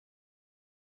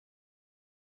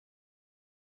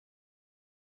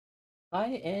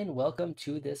Hi, and welcome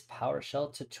to this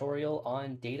PowerShell tutorial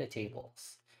on data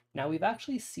tables. Now, we've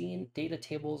actually seen data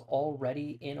tables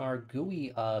already in our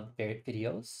GUI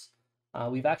videos.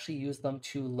 We've actually used them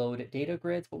to load data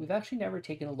grids, but we've actually never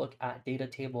taken a look at data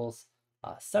tables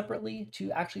separately to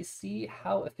actually see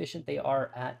how efficient they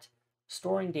are at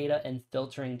storing data and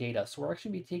filtering data. So we're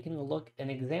actually be taking a look, an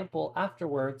example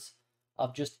afterwards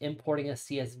of just importing a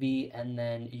CSV and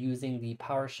then using the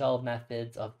PowerShell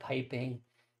methods of piping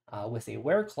with a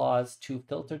where clause to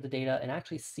filter the data and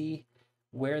actually see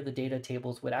where the data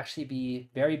tables would actually be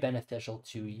very beneficial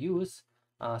to use.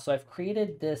 So I've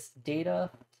created this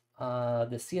data, the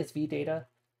CSV data,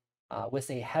 with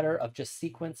a header of just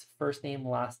sequence, first name,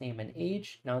 last name, and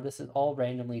age. Now this is all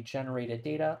randomly generated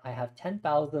data. I have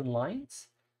 10,000 lines.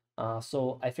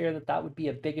 So I figured that that would be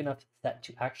a big enough set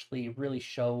to actually really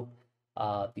show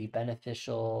the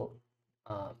beneficial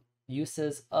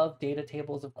uses of data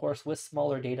tables. Of course, with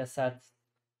smaller data sets,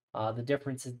 the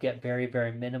differences get very,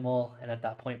 very minimal, and at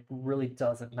that point really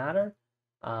doesn't matter.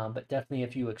 But definitely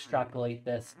if you extrapolate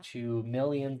this to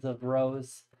millions of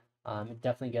rows, it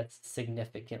definitely gets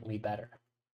significantly better.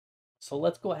 So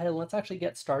let's go ahead and let's actually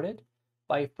get started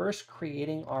by first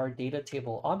creating our data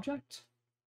table object.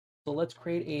 So let's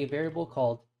create a variable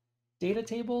called data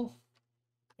table,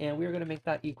 and we're going to make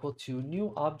that equal to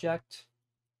new object.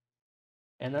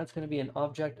 And that's going to be an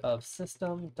object of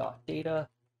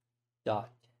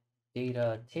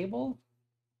system.data.data table.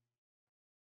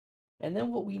 And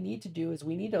then what we need to do is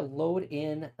we need to load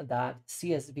in that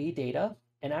CSV data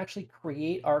and actually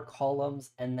create our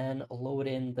columns and then load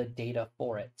in the data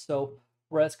for it. So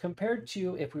whereas compared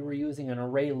to if we were using an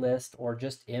array list or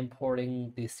just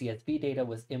importing the CSV data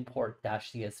with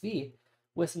import-csv,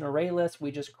 with an array list, we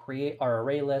just create our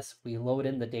array list, we load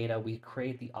in the data, we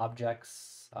create the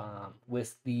objects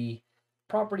with the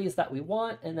properties that we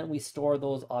want, and then we store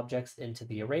those objects into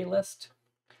the array list.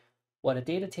 What a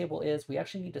data table is, we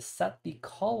actually need to set the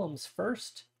columns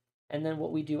first, and then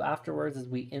what we do afterwards is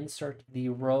we insert the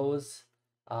rows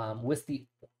with the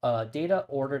data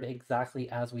ordered exactly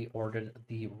as we ordered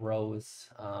the rows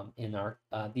in our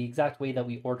the exact way that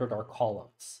we ordered our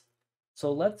columns.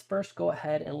 So let's first go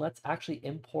ahead and let's actually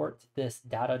import this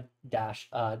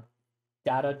data.csv.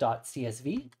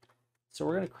 So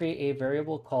we're going to create a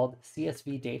variable called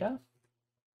CSV data,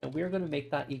 and we're going to make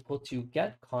that equal to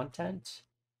get content.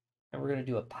 And we're going to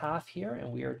do a path here,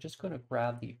 and we are just going to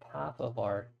grab the path of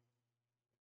our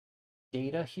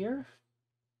data here.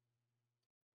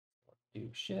 Do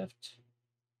shift,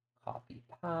 copy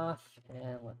path,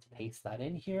 and let's paste that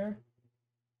in here.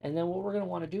 And then what we're going to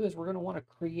want to do is we're going to want to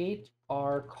create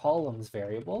our columns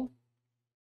variable.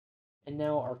 And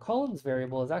now our columns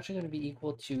variable is actually going to be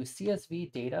equal to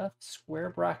CSV data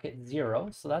square bracket 0.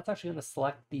 So that's actually going to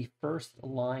select the first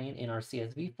line in our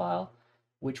CSV file,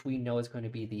 which we know is going to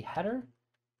be the header.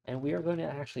 And we are going to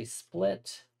actually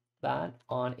split that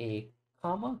on a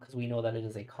comma because we know that it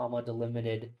is a comma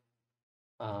delimited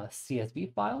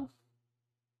CSV file.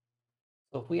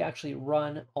 So if we actually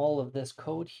run all of this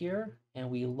code here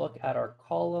and we look at our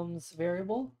columns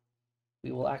variable,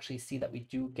 we will actually see that we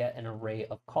do get an array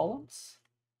of columns.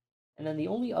 And then the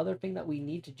only other thing that we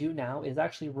need to do now is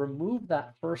actually remove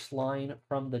that first line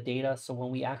from the data. So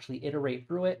when we actually iterate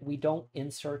through it, we don't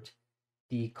insert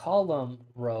the column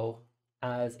row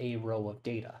as a row of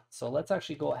data. So let's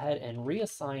actually go ahead and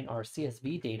reassign our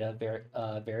CSV data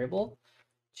variable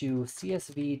to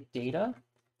CSV data.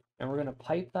 And we're going to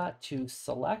pipe that to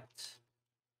select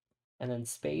and then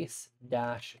space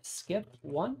dash skip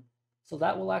 1. So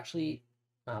that will actually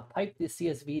pipe the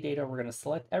CSV data. We're going to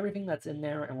select everything that's in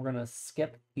there and we're going to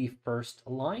skip the first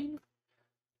line.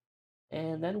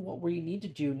 And then what we need to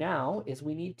do now is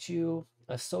we need to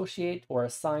associate or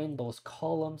assign those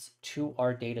columns to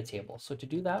our data table. So to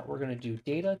do that, we're going to do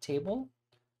data table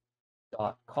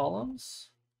dot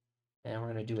columns, and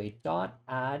we're going to do a dot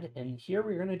add. And here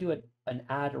we're going to do an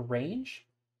add range.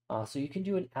 So you can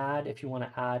do an add if you want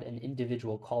to add an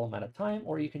individual column at a time,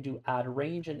 or you can do add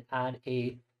range and add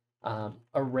a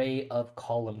array of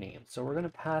column names. So we're going to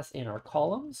pass in our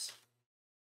columns.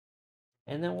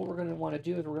 And then what we're going to want to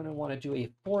do is we're going to want to do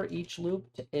a for each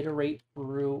loop to iterate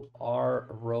through our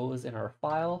rows in our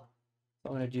file. So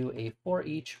I'm going to do a for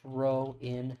each row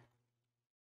in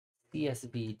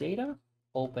CSV data,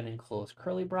 open and close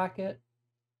curly bracket.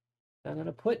 I'm going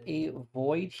to put a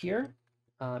void here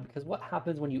because what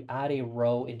happens when you add a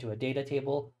row into a data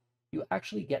table, you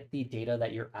actually get the data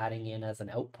that you're adding in as an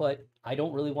output. I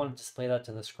don't really want to display that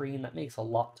to the screen. That makes a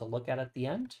lot to look at the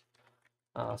end.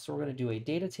 So we're going to do a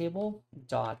data table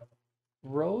dot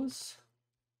rows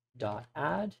dot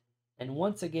add, and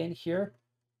once again here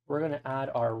we're going to add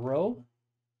our row,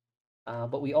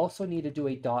 but we also need to do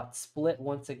a dot split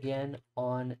once again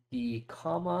on the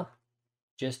comma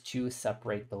just to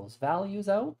separate those values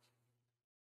out.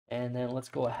 And then let's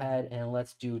go ahead and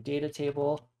let's do data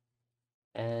table,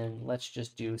 and let's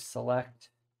just do select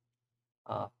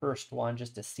first one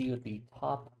just to see the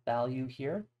top value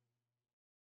here.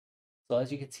 So as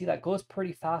you can see, that goes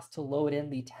pretty fast to load in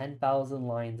the 10,000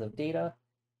 lines of data.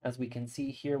 As we can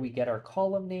see here, we get our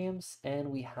column names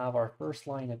and we have our first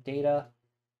line of data,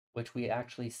 which we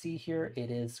actually see here.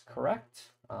 It is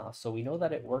correct. So we know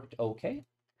that it worked okay.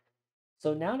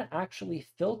 So now to actually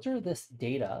filter this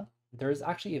data, there's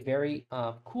actually a very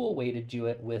cool way to do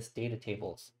it with data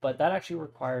tables, but that actually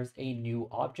requires a new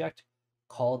object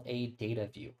called a data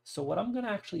view. So what I'm going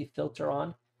to actually filter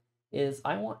on is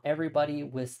I want everybody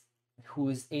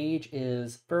whose age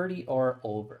is 30 or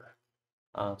over.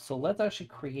 So let's actually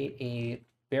create a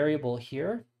variable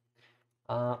here.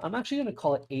 I'm actually going to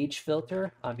call it age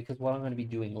filter because what I'm going to be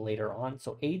doing later on.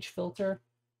 So age filter,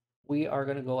 we are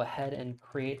going to go ahead and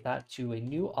create that to a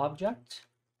new object.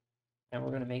 And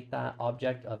we're going to make that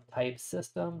object of type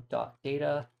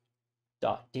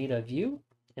system.data.dataView.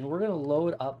 And we're going to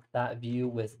load up that view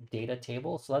with data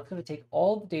table. So that's going to take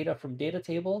all the data from data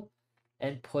table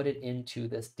and put it into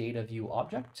this data view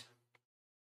object.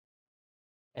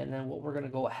 And then what we're going to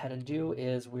go ahead and do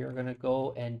is we're going to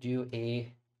go and do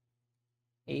a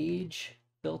age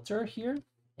filter here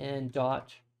and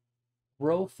dot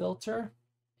row filter.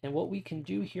 And what we can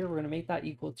do here, we're going to make that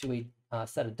equal to a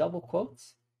set of double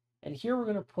quotes. And here we're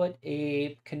going to put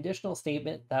a conditional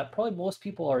statement that probably most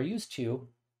people are used to,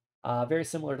 very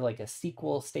similar to like a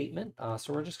SQL statement.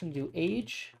 So we're just going to do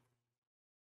age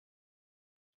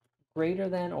greater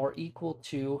than or equal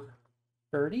to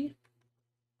 30.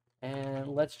 And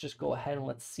let's just go ahead and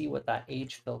let's see what that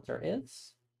age filter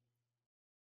is.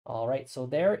 All right, so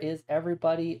there is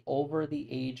everybody over the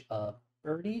age of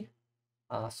 30.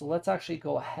 So let's actually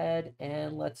go ahead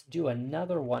and let's do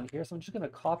another one here. So I'm just going to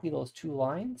copy those two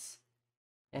lines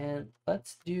and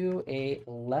let's do a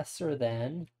lesser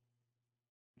than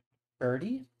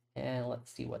 30. And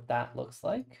let's see what that looks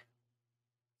like.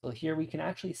 So here we can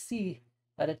actually see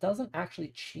that it doesn't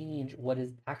actually change what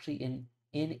is actually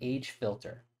in age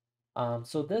filter.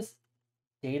 So this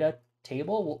data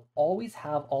table will always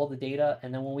have all the data,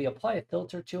 and then when we apply a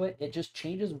filter to it, it just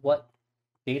changes what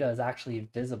data is actually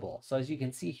visible. So as you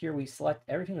can see here, we select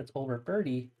everything that's over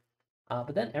 30,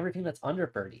 but then everything that's under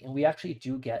 30, and we actually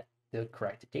do get the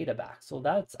correct data back. So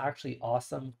that's actually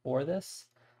awesome for this.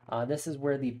 This is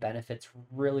where the benefits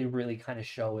really kind of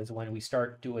show, is when we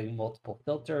start doing multiple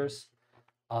filters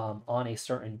on a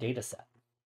certain data set.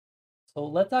 So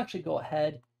let's actually go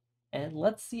ahead and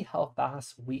let's see how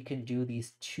fast we can do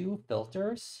these two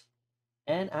filters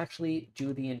and actually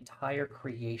do the entire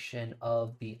creation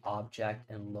of the object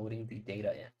and loading the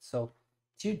data in. So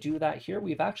to do that here,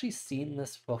 we've actually seen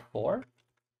this before.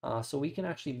 So we can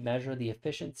actually measure the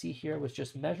efficiency here with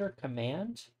just measure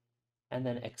command and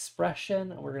then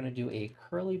expression. We're going to do a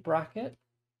curly bracket.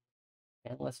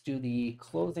 And let's do the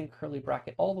closing curly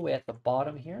bracket all the way at the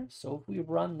bottom here. So if we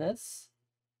run this,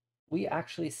 we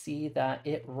actually see that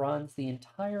it runs the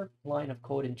entire line of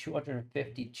code in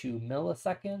 252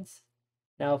 milliseconds.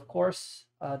 Now, of course,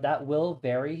 that will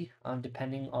vary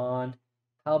depending on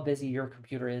how busy your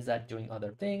computer is at doing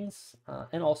other things,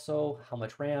 and also how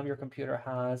much RAM your computer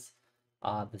has,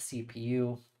 the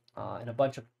CPU, and a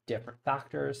bunch of different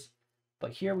factors.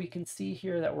 But here we can see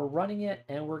here that we're running it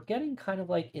and we're getting kind of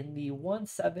like in the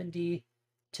 170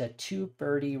 to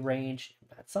 230 range,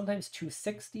 sometimes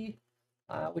 260,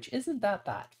 which isn't that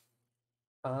bad.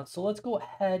 So let's go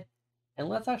ahead and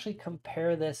let's actually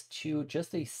compare this to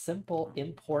just a simple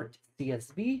import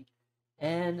CSV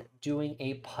and doing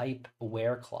a pipe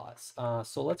where clause.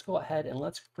 So let's go ahead and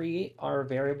let's create our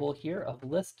variable here of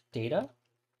list data.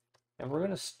 And we're going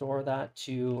to store that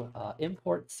to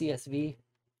import CSV.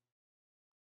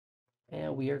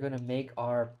 And we are going to make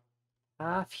our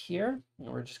path here. And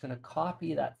we're just going to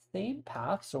copy that same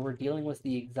path. So we're dealing with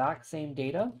the exact same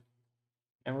data.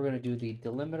 And we're going to do the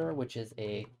delimiter, which is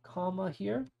a comma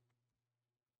here.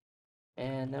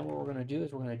 And then what we're going to do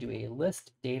is we're going to do a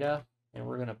list data, and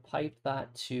we're going to pipe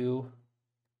that to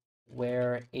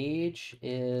where age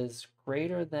is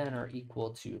greater than or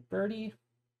equal to 30.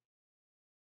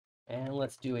 And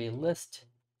let's do a list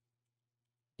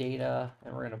data,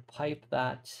 and we're going to pipe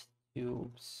that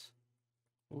to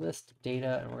list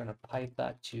data, and we're going to pipe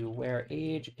that to where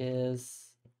age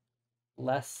is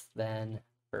less than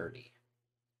 30.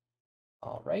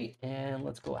 All right, and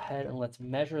let's go ahead and let's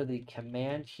measure the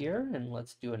command here, and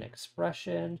let's do an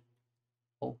expression.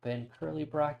 open curly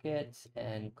bracket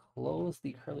and close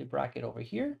the curly bracket over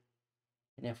here.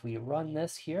 And if we run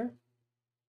this here,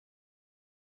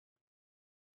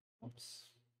 oops.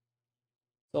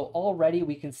 So already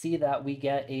we can see that we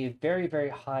get a very, very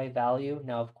high value.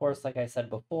 Now, of course, like I said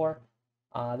before,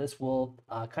 this will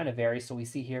kind of vary. So we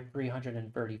see here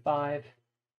 335.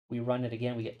 We run it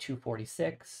again, we get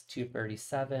 246,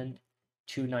 237,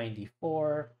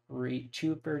 294,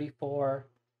 234,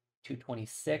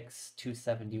 226,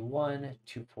 271,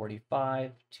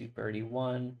 245,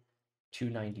 231,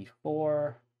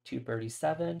 294,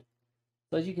 237.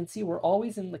 So as you can see, we're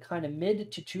always in the kind of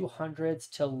mid to 200s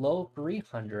to low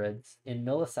 300s in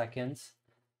milliseconds.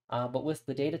 But with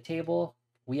the data table,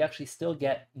 we actually still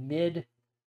get mid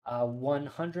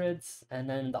 100s, and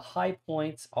then the high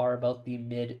points are about the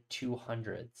mid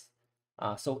 200s.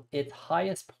 So its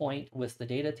highest point with the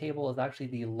data table is actually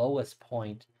the lowest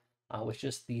point with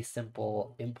just the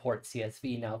simple import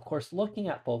CSV. Now, of course, looking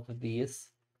at both of these,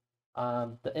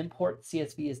 the import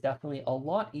CSV is definitely a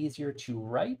lot easier to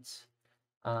write.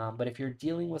 But if you're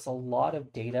dealing with a lot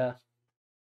of data,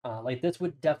 like this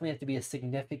would definitely have to be a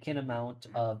significant amount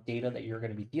of data that you're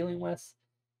going to be dealing with.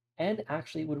 And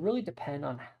actually, it would really depend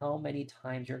on how many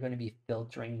times you're going to be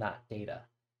filtering that data.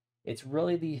 It's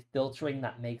really the filtering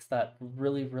that makes that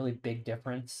really, really big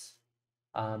difference.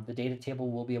 The data table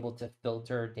will be able to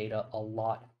filter data a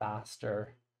lot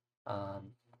faster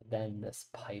than this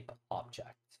pipe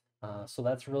object. So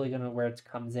that's really going to where it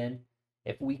comes in.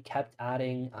 If we kept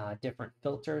adding different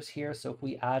filters here, so if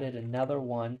we added another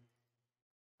one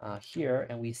here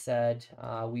and we said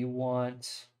we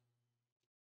want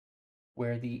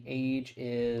where the age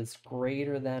is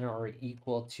greater than or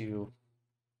equal to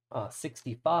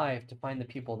 65 to find the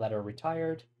people that are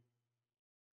retired.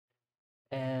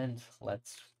 And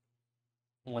let's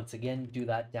once again do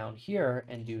that down here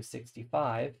and do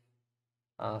 65.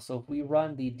 So if we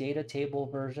run the data table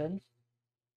version,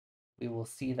 we will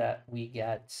see that we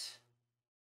get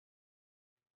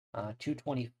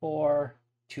 224,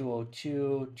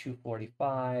 202,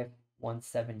 245,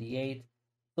 178.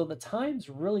 So the times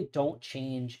really don't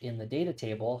change in the data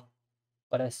table,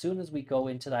 but as soon as we go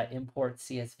into that import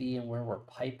CSV and where we're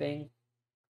piping,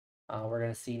 we're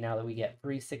going to see now that we get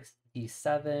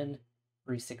 367,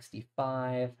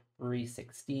 365,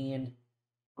 316,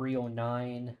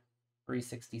 309,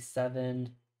 367,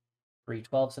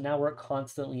 312. So now we're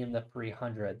constantly in the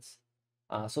 300s.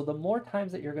 So the more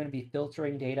times that you're going to be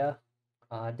filtering data,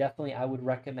 definitely I would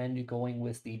recommend going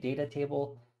with the data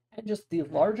table. And just the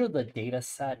larger the data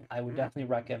set, I would definitely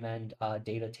recommend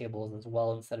data tables as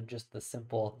well instead of just the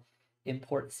simple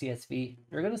import CSV.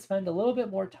 You're going to spend a little bit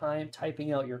more time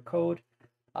typing out your code,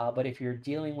 but if you're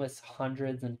dealing with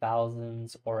hundreds and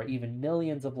thousands or even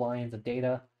millions of lines of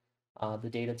data, the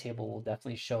data table will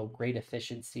definitely show great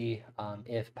efficiency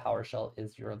if PowerShell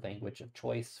is your language of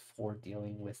choice for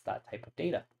dealing with that type of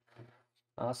data.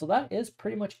 So that is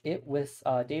pretty much it with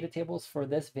data tables for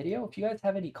this video. If you guys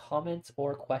have any comments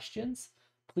or questions,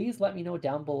 please let me know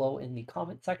down below in the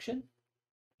comment section.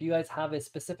 If you guys have a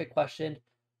specific question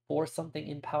for something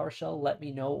in PowerShell, let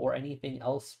me know, or anything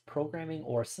else programming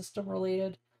or system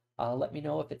related. Let me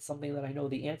know if it's something that I know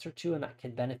the answer to and that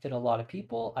can benefit a lot of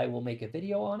people. I will make a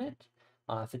video on it.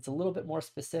 If it's a little bit more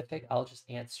specific, I'll just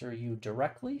answer you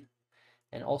directly.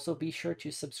 And also be sure to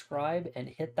subscribe and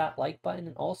hit that like button,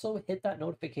 and also hit that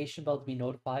notification bell to be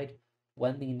notified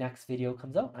when the next video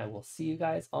comes out. I will see you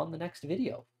guys on the next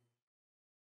video.